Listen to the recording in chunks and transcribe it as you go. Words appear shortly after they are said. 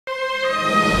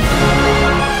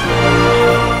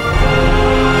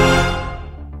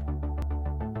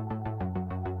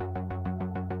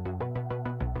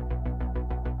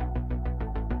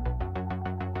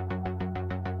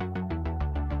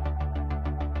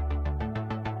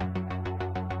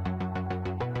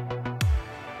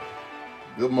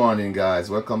Good morning, guys.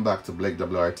 Welcome back to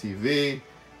BlakeWrTv.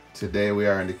 Today we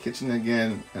are in the kitchen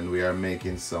again and we are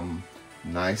making some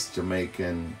nice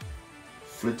Jamaican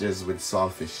fritters with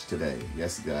saltfish today.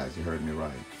 Yes, guys, you heard me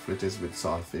right. Fritters with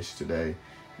saltfish today.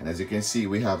 And as you can see,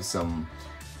 we have some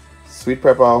sweet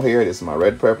pepper out here. This is my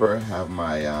red pepper. I have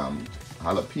my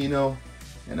jalapeno,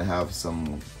 and I have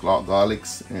some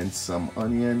garlics and some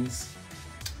onions,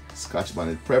 scotch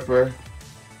bonnet pepper,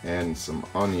 and some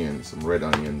onions, some red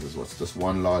onions as well. It's just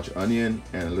one large onion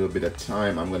and a little bit of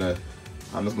thyme. I'm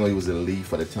just gonna use a leaf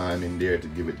for the thyme in there to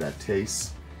give it that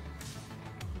taste.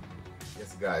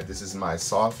 Yes, guys, this is my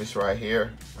saltfish right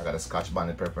here. I got a scotch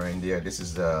bonnet pepper in there. This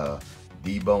is the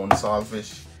deboned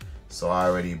saltfish. So I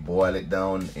already boil it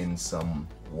down in some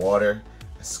water.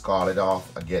 I scald it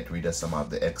off. I get rid of some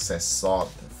of the excess salt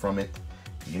from it.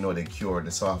 You know they cure the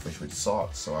saltfish with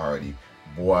salt, so I already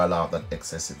boil out that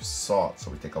excessive salt,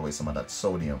 so we take away some of that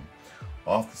sodium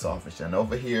off the saltfish. And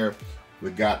over here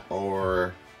we got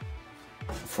our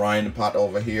frying pot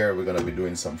over here. We're gonna be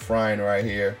doing some frying right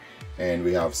here, and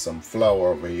we have some flour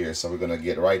over here, so we're gonna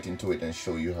get right into it and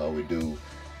show you how we do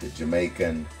the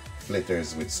Jamaican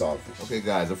fritters with saltfish. Okay,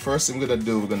 guys, the first thing we're gonna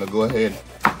do, we're gonna go ahead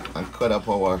and cut up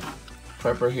our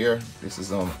pepper here. This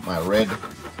is my red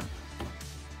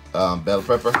bell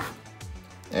pepper.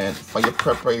 And for your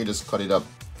pepper, you just cut it up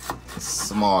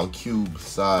small cube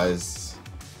size.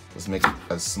 Just make it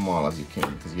as small as you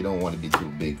can, because you don't want to be too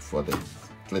big for the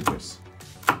fritters.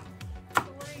 So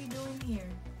what are you doing here?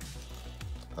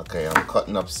 Okay, I'm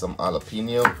cutting up some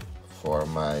jalapeno for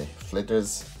my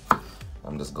fritters.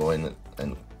 I'm just going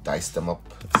and dice them up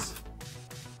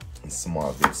in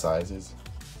small big sizes.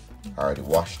 I already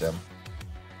washed them,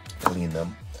 cleaned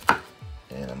them,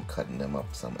 and I'm cutting them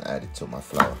up, so I'm gonna add it to my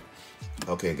flour.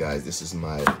 Okay, guys, this is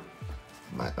my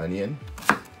onion.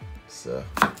 So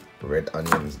red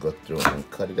onions, go through and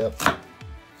cut it up.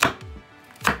 I'm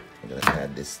gonna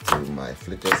add this to my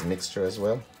fritters mixture as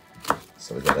well.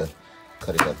 So we gotta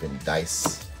cut it up in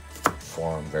dice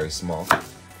form, very small. What are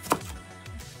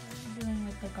you doing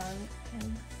with the garlic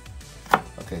heads?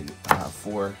 Okay, I have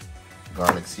 4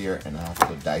 garlics here, and I have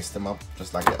to dice them up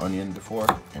just like the onion before,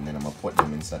 and then I'm gonna put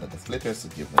them inside of the fritters to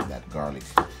give them that garlic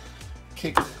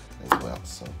kick as well.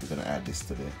 So we're gonna add this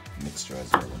to the mixture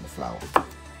as well in the flour.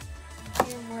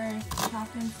 Here we're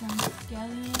chopping some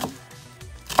scallions.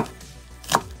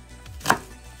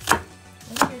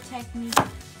 What's your technique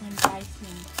when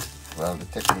dicing? Well, the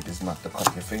technique is not to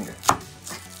cut your finger.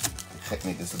 The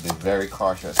technique is to be very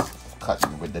cautious of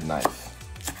cutting with the knife.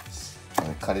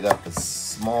 And cut it up as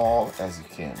small as you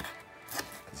can,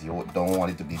 because you don't want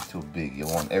it to be too big. You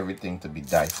want everything to be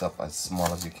diced up as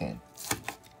small as you can.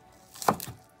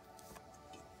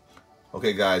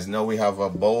 Okay, guys, now we have a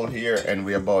bowl here and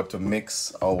we're about to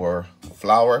mix our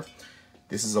flour.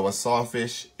 This is our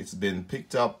saltfish. It's been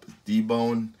picked up,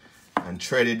 deboned, and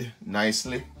shredded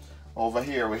nicely. Over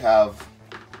here we have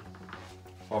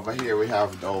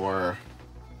our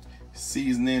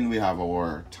seasoning. We have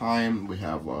our thyme. We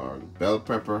have our bell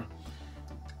pepper,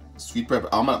 sweet pepper.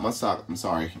 I'm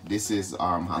sorry. This is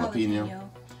jalapeno.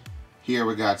 Here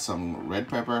we got some red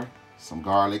pepper, some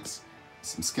garlics,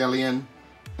 some scallion,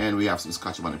 and we have some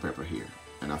scotch bonnet pepper here,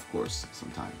 and of course some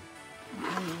thyme.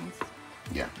 Onions.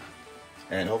 Yeah.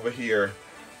 And over here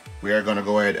we are gonna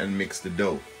go ahead and mix the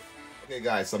dough. Okay,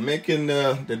 guys, so making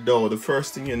the dough, the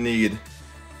first thing you need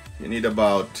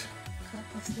about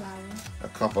a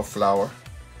cup of flour.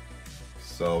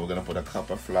 So we're gonna put a cup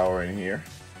of flour in here,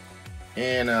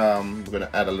 and we're gonna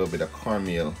add a little bit of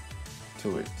cornmeal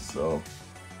to it. So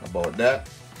about that,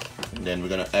 and then we're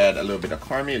gonna add a little bit of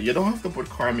cornmeal. You don't have to put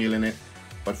cornmeal in it,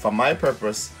 but for my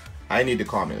purpose, I need the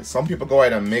cornmeal. Some people go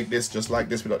ahead and make this just like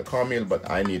this without the cornmeal, but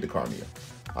I need the cornmeal.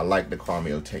 I like the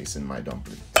cornmeal taste in my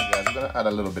dumpling. So guys, we're gonna add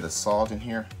a little bit of salt in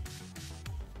here.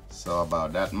 So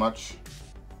about that much.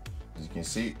 As you can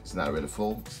see, it's not really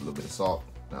full. It's a little bit of salt,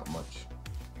 not much.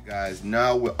 Guys,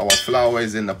 now our flour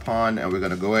is in the pan, and we're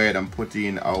gonna go ahead and put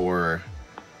in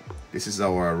this is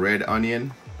our red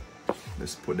onion.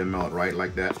 Let's put them out right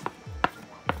like that.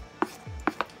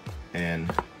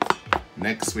 And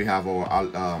next we have our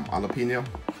jalapeno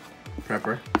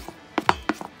pepper.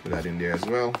 Put that in there as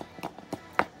well.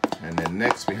 And then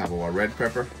next we have our red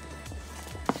pepper.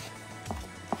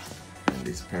 And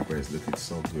this pepper is looking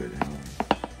so good.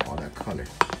 All that color.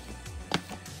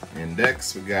 And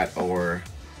next we got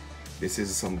this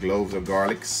is some cloves of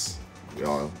garlics. We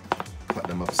all cut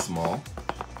them up small.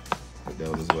 Put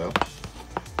those as well.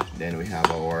 Then we have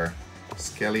our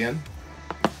scallion.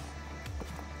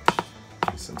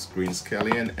 Some green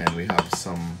scallion, and we have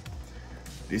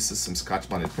this is some scotch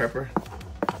bonnet pepper.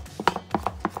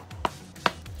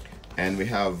 And we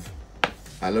have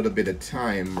a little bit of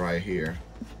thyme right here.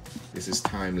 This is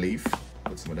thyme leaf.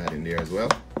 Put some of that in there as well.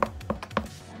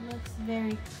 That looks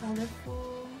very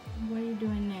colorful. What are you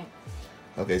doing next?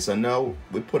 Okay, so now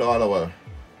we put all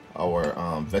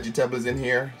our vegetables in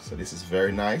here. So this is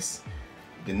very nice.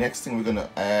 The next thing we're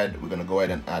gonna go ahead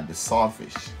and add the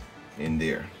saltfish in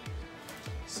there.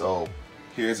 So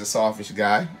here's the saltfish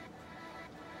guy,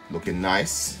 looking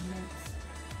nice.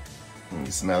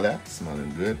 You smell that?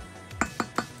 Smelling good.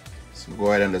 So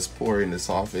go ahead and just pour in the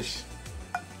saltfish.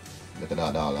 Look at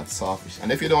that, all that saltfish.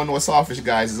 And if you don't know saltfish,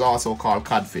 guys, it's also called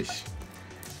codfish.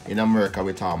 In America,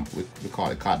 we call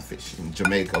it codfish. In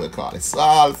Jamaica, we call it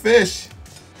saltfish.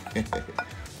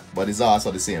 But it's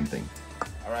also the same thing.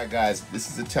 Alright guys, this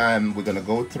is the time we're gonna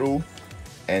go through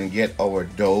and get our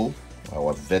dough,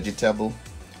 our vegetable,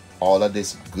 all of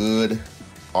this good,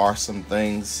 awesome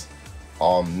things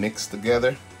all mixed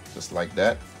together, just like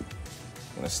that.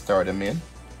 I'm gonna stir them in,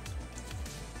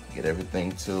 get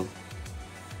everything to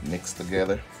mix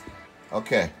together.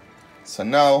 Okay, so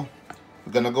now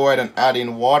we're gonna go ahead and add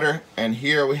in water, and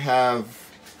here we have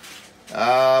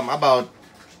about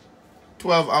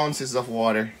 12 ounces of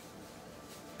water.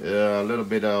 A little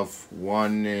bit of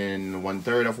 1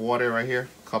 1/3 of water right here,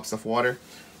 cups of water.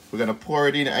 We're gonna pour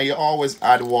it in, and you always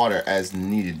add water as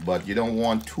needed, but you don't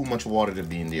want too much water to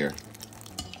be in there.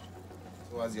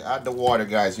 So as you add the water,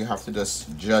 guys, you have to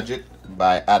just judge it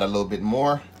by add a little bit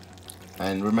more,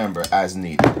 and remember, as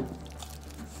needed.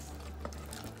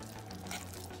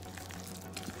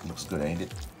 Looks good, ain't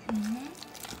it?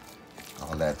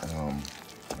 All that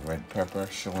red pepper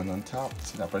showing on top.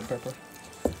 See that red pepper?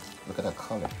 Look at that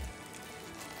color.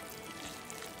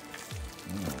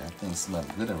 That thing smells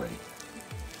good already.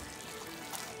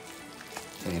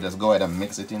 Okay, just go ahead and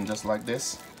mix it in just like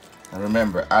this. And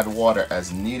remember, add water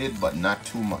as needed, but not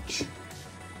too much.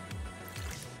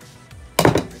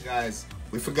 Okay, guys,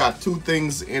 we forgot 2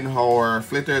 things in our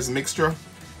Fritters mixture,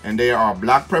 and they are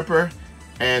black pepper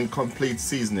and complete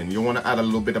seasoning. You want to add a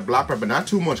little bit of black pepper, not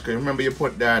too much, because remember you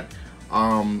put that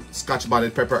scotch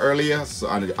bonnet pepper earlier, so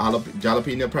on the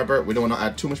jalapeno pepper. We don't want to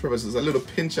add too much pepper, so it's a little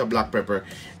pinch of black pepper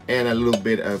and a little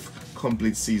bit of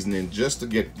complete seasoning just to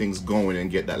get things going and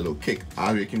get that little kick.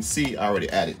 As you can see, I already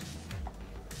added.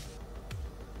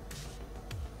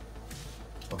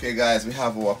 Okay guys, we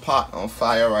have our pot on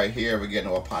fire right here. We're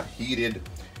getting our pot heated,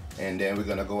 and then we're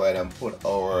gonna go ahead and put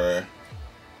our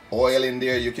oil in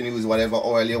there. You can use whatever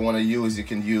oil you want to use. You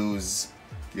can use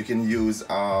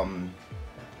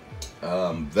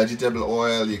vegetable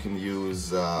oil, you can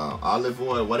use olive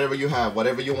oil, whatever you have,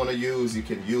 whatever you want to use, you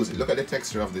can use it. Look at the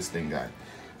texture of this thing, guys.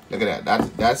 Look at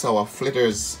that. That's our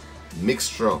Fritters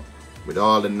mixture with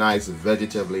all the nice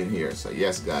vegetable in here. So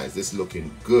yes guys, this is looking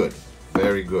good,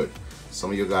 very good.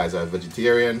 Some of you guys are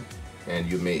vegetarian and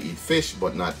you may eat fish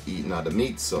but not eat other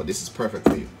meat, so this is perfect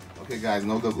for you. Okay guys,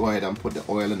 now go ahead and put the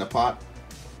oil in the pot.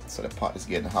 So the pot is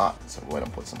getting hot, so go ahead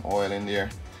and put some oil in there.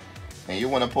 And you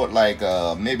want to put like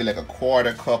maybe like a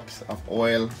 1/4 cup of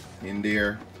oil in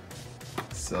there,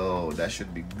 so that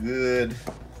should be good.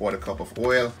 1/4 cup of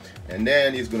oil, and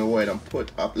then he's gonna go ahead and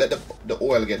put up, let the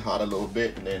oil get hot a little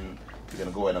bit, and then you're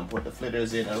gonna go ahead and put the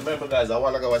Fritters in. And remember guys, a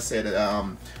while ago I said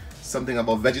something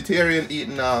about vegetarian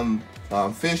eating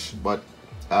fish, but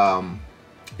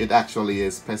it actually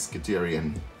is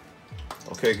pescatarian.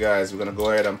 Okay guys, we're gonna go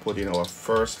ahead and put in our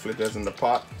first Fritters in the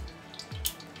pot,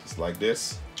 just like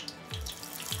this.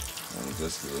 And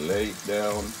just lay it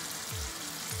down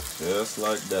just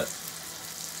like that.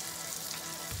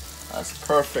 That's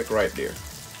perfect right there.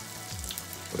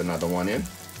 Put another one in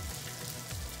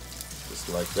just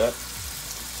like that.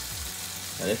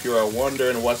 And if you are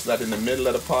wondering what's that in the middle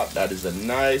of the pot, that is a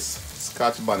nice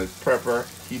scotch bonnet pepper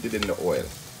heated in the oil.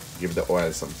 Give the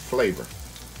oil some flavor.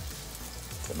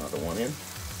 Put another one in.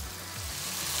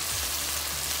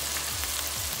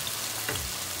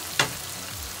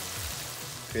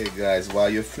 Okay guys, while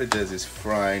your Fritters is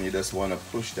frying, you just want to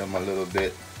push them a little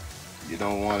bit. You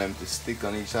don't want them to stick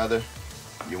on each other.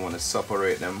 You want to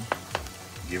separate them,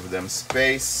 give them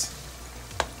space.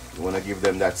 You want to give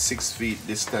them that 6 feet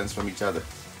distance from each other.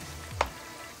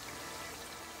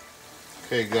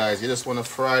 Okay guys, you just want to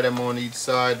fry them on each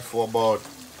side for about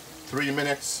 3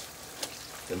 minutes.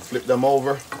 Then flip them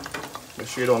over. Make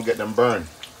sure you don't get them burned.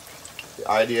 The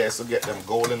idea is to get them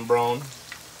golden brown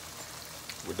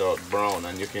without brown,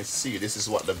 and you can see this is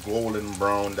what the golden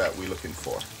brown that we're looking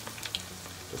for.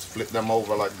 Just flip them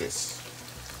over like this.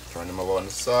 Turn them over on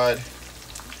the side.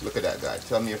 Look at that, guy.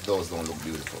 Tell me if those don't look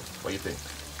beautiful. What do you think?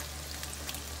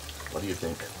 What do you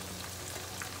think?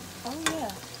 Oh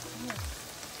yeah.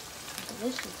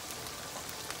 Delicious.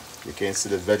 You can see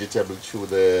the vegetable through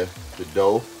the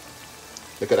dough.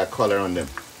 Look at that color on them.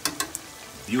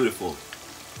 Beautiful.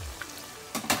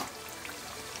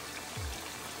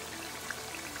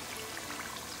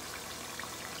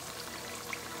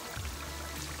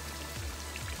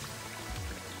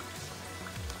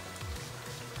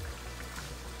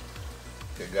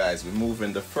 Okay guys, we're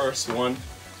moving the first one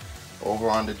over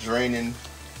on the draining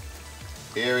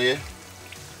area.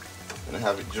 Gonna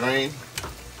have it drain.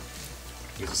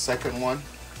 Here's the second one.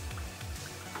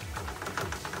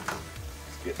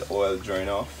 Let's get the oil drain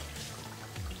off.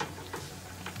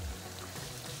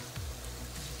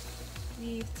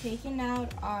 We've taken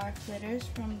out our fritters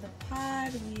from the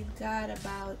pod. We've got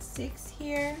about 6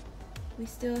 here. We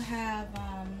still have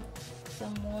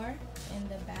some more in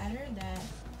the batter that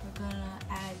we're gonna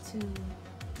add to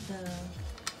the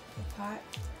pot.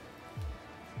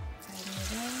 Adding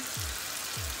it in.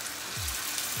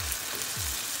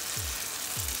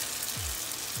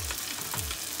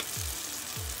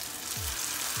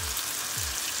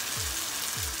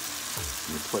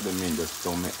 You put them in, just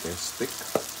don't make them stick.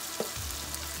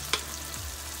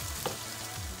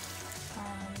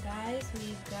 Guys,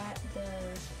 we've got the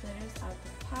fritters out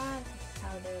the pot. This is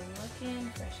how they're looking,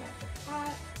 fresh out the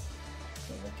pot.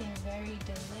 They're looking very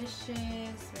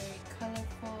delicious, very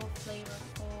colorful,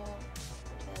 flavorful,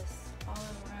 just all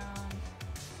around,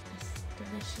 just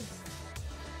delicious.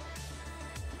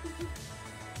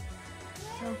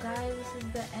 So guys, this is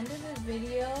the end of the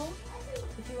video.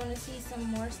 If you want to see some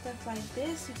more stuff like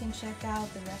this, you can check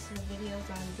out the rest of the videos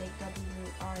on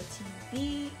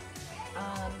BlakeWrTv.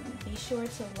 Be sure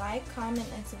to like, comment,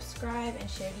 and subscribe, and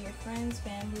share to your friends,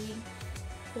 family,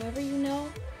 whoever you know.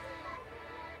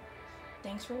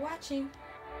 Thanks for watching.